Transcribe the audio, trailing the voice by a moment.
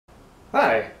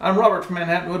Hi, I'm Robert from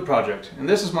Manhattan Wood Project, and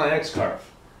this is my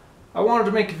X-Carve. I wanted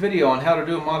to make a video on how to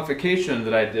do a modification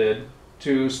that I did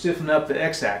to stiffen up the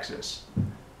X-axis.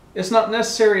 It's not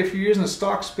necessary if you're using a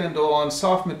stock spindle on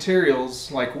soft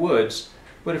materials like woods,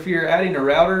 but if you're adding a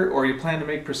router or you plan to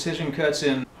make precision cuts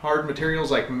in hard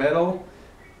materials like metal,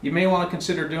 you may want to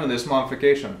consider doing this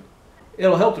modification.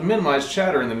 It'll help to minimize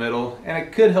chatter in the middle, and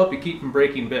it could help you keep from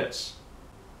breaking bits.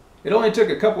 It only took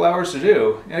a couple hours to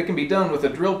do, and it can be done with a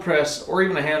drill press or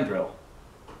even a hand drill.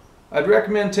 I'd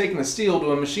recommend taking the steel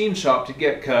to a machine shop to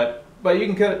get cut, but you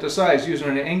can cut it to size using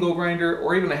an angle grinder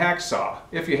or even a hacksaw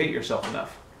if you hate yourself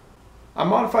enough. I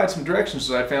modified some directions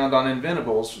that I found on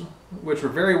Inventables, which were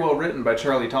very well written by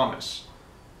Charlie Thomas.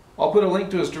 I'll put a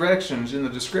link to his directions in the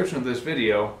description of this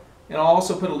video, and I'll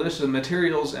also put a list of the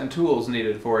materials and tools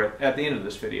needed for it at the end of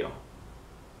this video.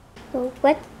 Well,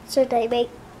 what should I make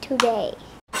today?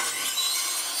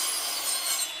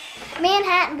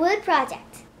 Manhattan Wood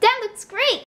Project. That looks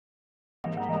great!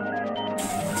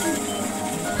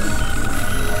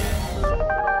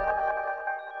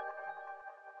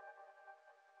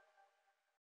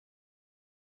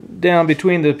 Down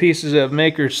between the pieces of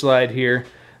maker slide here,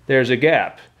 there's a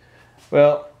gap.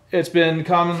 Well, it's been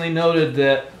commonly noted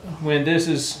that when this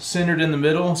is centered in the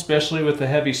middle, especially with the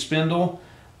heavy spindle,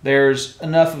 there's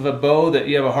enough of a bow that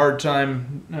you have a hard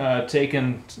time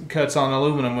taking cuts on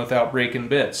aluminum without breaking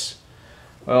bits.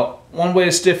 Well, one way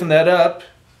to stiffen that up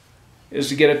is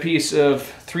to get a piece of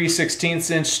 3/16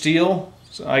 inch steel.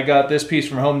 So I got this piece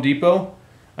from Home Depot.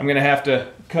 I'm going to have to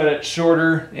cut it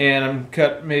shorter, and I'm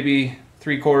cut maybe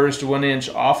 3/4 to 1 inch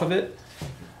off of it.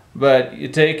 But you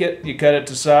take it, you cut it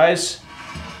to size,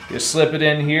 you slip it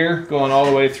in here, going all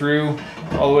the way through,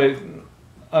 all the way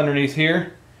underneath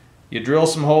here. You drill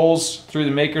some holes through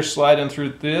the maker slide and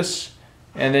through this,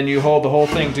 and then you hold the whole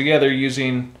thing together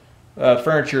using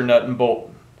furniture nut and bolt.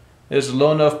 This is a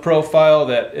low enough profile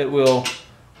that it will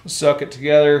suck it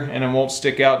together and it won't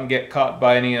stick out and get caught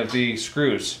by any of the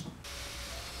screws.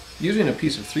 Using a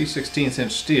piece of 3/16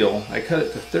 inch steel, I cut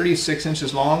it to 36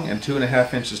 inches long and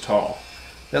 2.5 inches tall.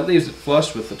 That leaves it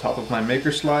flush with the top of my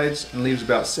maker slides and leaves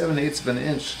about 7/8 of an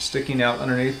inch sticking out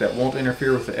underneath that won't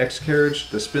interfere with the X carriage,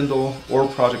 the spindle, or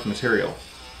project material.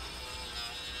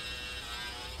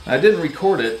 I didn't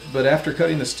record it, but after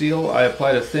cutting the steel, I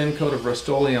applied a thin coat of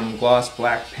Rust-Oleum gloss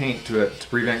black paint to it to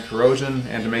prevent corrosion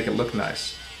and to make it look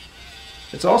nice.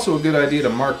 It's also a good idea to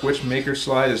mark which maker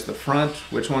slide is the front,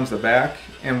 which one's the back,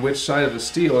 and which side of the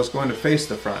steel is going to face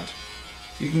the front.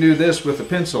 You can do this with a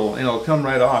pencil and it'll come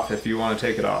right off if you want to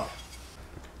take it off.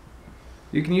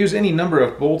 You can use any number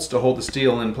of bolts to hold the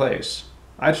steel in place.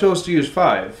 I chose to use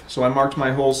 5, so I marked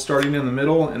my holes starting in the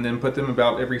middle and then put them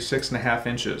about every 6.5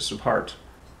 inches apart.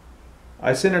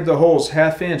 I centered the holes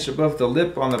 1/2 inch above the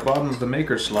lip on the bottom of the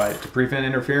maker slide to prevent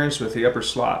interference with the upper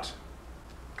slot.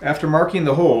 After marking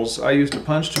the holes, I used a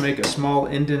punch to make a small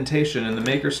indentation in the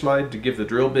maker slide to give the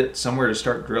drill bit somewhere to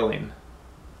start drilling.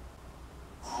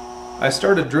 I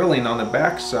started drilling on the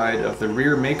back side of the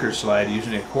rear maker slide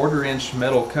using a 1/4 inch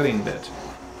metal cutting bit.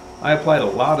 I applied a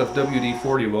lot of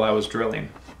WD-40 while I was drilling.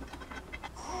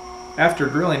 After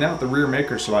drilling out the rear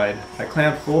maker slide, I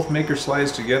clamped both maker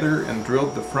slides together and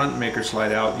drilled the front maker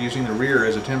slide out using the rear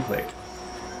as a template.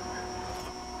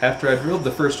 After I drilled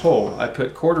the first hole, I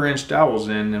put 1/4 inch dowels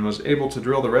in and was able to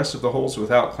drill the rest of the holes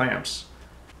without clamps.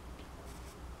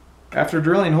 After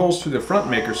drilling holes through the front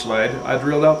maker slide, I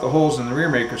drilled out the holes in the rear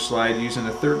maker slide using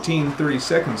a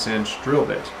 13/32 inch drill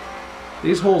bit.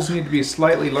 These holes need to be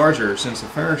slightly larger since the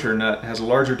furniture nut has a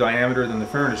larger diameter than the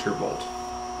furniture bolt.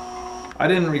 I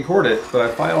didn't record it, but I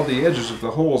filed the edges of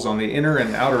the holes on the inner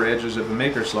and outer edges of the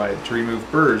maker slide to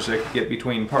remove burrs that could get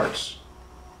between parts.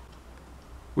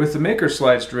 With the maker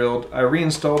slides drilled, I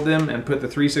reinstalled them and put the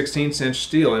 3/16 inch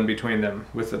steel in between them,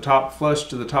 with the top flush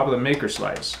to the top of the maker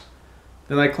slides.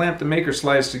 Then I clamped the maker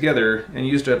slides together and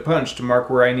used a punch to mark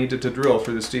where I needed to drill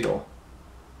for the steel.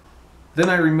 Then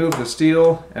I removed the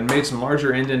steel and made some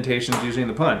larger indentations using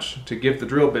the punch to give the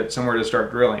drill bit somewhere to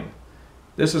start drilling.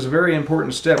 This is a very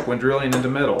important step when drilling into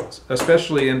metal,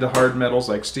 especially into hard metals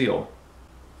like steel.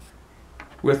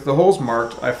 With the holes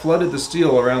marked, I flooded the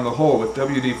steel around the hole with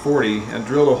WD-40 and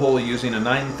drilled a hole using a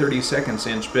 9/32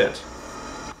 inch bit.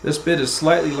 This bit is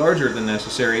slightly larger than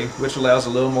necessary, which allows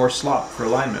a little more slop for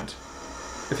alignment.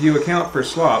 If you account for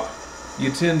slop,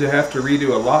 you tend to have to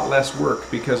redo a lot less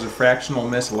work because of fractional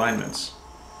misalignments.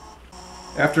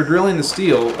 After drilling the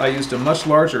steel, I used a much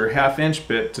larger 1/2 inch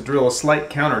bit to drill a slight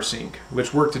countersink,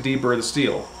 which worked to deburr the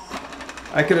steel.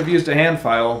 I could have used a hand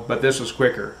file, but this was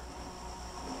quicker.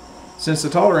 Since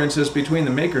the tolerances between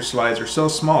the maker slides are so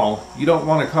small, you don't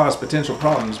want to cause potential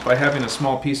problems by having a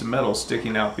small piece of metal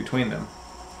sticking out between them.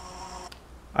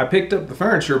 I picked up the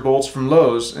furniture bolts from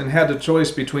Lowe's and had a choice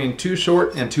between too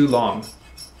short and too long.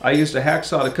 I used a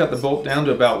hacksaw to cut the bolt down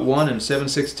to about 1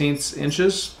 7/16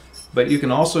 inches, but you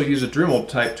can also use a Dremel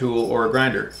type tool or a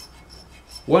grinder.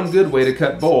 One good way to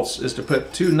cut bolts is to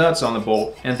put 2 nuts on the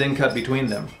bolt and then cut between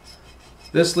them.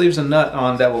 This leaves a nut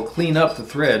on that will clean up the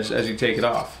threads as you take it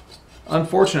off.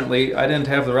 Unfortunately, I didn't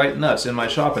have the right nuts in my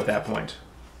shop at that point.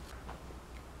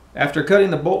 After cutting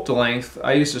the bolt to length,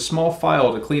 I used a small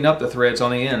file to clean up the threads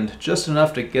on the end, just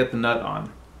enough to get the nut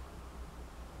on.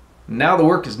 Now the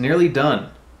work is nearly done.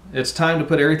 It's time to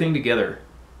put everything together.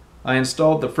 I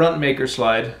installed the front maker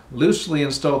slide, loosely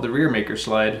installed the rear maker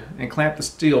slide, and clamped the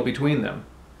steel between them.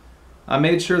 I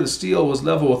made sure the steel was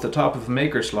level with the top of the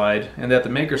maker slide and that the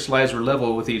maker slides were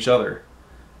level with each other.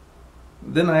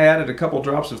 Then I added a couple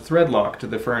drops of thread lock to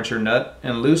the furniture nut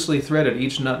and loosely threaded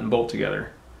each nut and bolt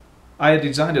together. I had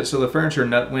designed it so the furniture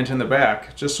nut went in the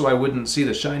back, just so I wouldn't see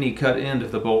the shiny cut end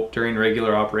of the bolt during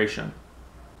regular operation.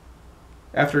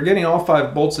 After getting all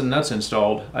 5 bolts and nuts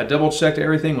installed, I double-checked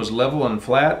everything was level and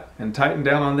flat and tightened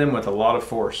down on them with a lot of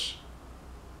force.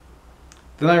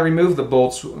 Then I removed the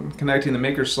bolts connecting the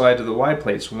maker slide to the Y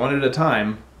plates one at a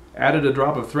time, added a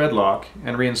drop of thread lock,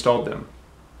 and reinstalled them.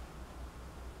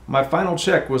 My final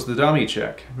check was the dummy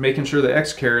check, making sure the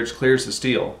X carriage clears the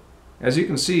steel. As you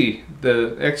can see,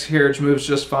 the X carriage moves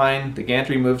just fine, the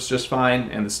gantry moves just fine,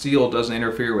 and the steel doesn't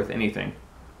interfere with anything.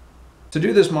 To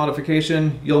do this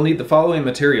modification, you'll need the following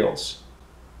materials.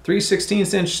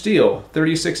 3/16 inch steel,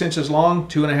 36 inches long,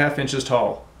 2.5 inches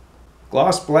tall.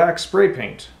 Gloss black spray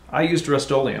paint. I used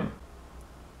Rust-Oleum.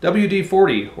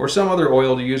 WD-40 or some other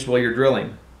oil to use while you're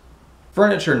drilling.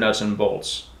 Furniture nuts and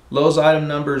bolts. Lowe's item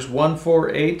numbers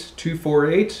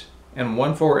 148248 and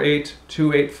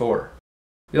 148284.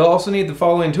 You'll also need the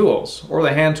following tools, or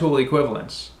the hand tool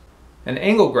equivalents. An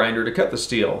angle grinder to cut the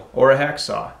steel, or a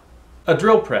hacksaw. A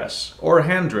drill press, or a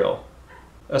hand drill.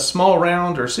 A small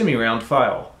round or semi-round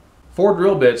file. 4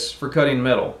 drill bits for cutting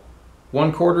metal.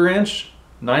 1/4 inch,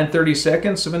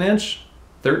 9/32 of an inch,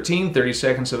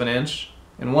 13/32 of an inch,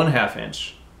 and 1/2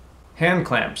 inch. Hand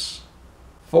clamps.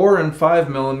 4 and 5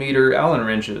 millimeter Allen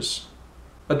wrenches.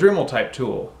 A Dremel type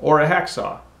tool, or a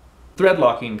hacksaw. Thread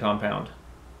locking compound.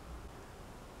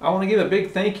 I want to give a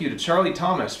big thank you to Charlie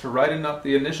Thomas for writing up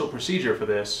the initial procedure for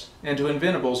this, and to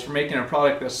Inventables for making a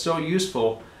product that's so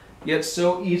useful, yet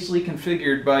so easily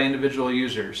configured by individual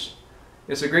users.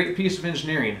 It's a great piece of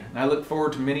engineering, and I look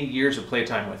forward to many years of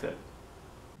playtime with it.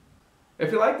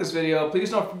 If you like this video,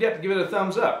 please don't forget to give it a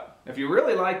thumbs up. If you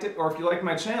really liked it, or if you like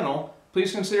my channel,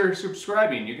 please consider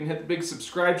subscribing. You can hit the big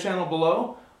subscribe channel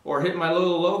below, or hit my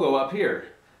little logo up here.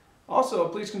 Also,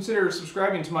 please consider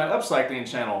subscribing to my upcycling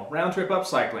channel, Round Trip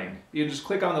Upcycling. You just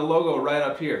click on the logo right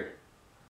up here.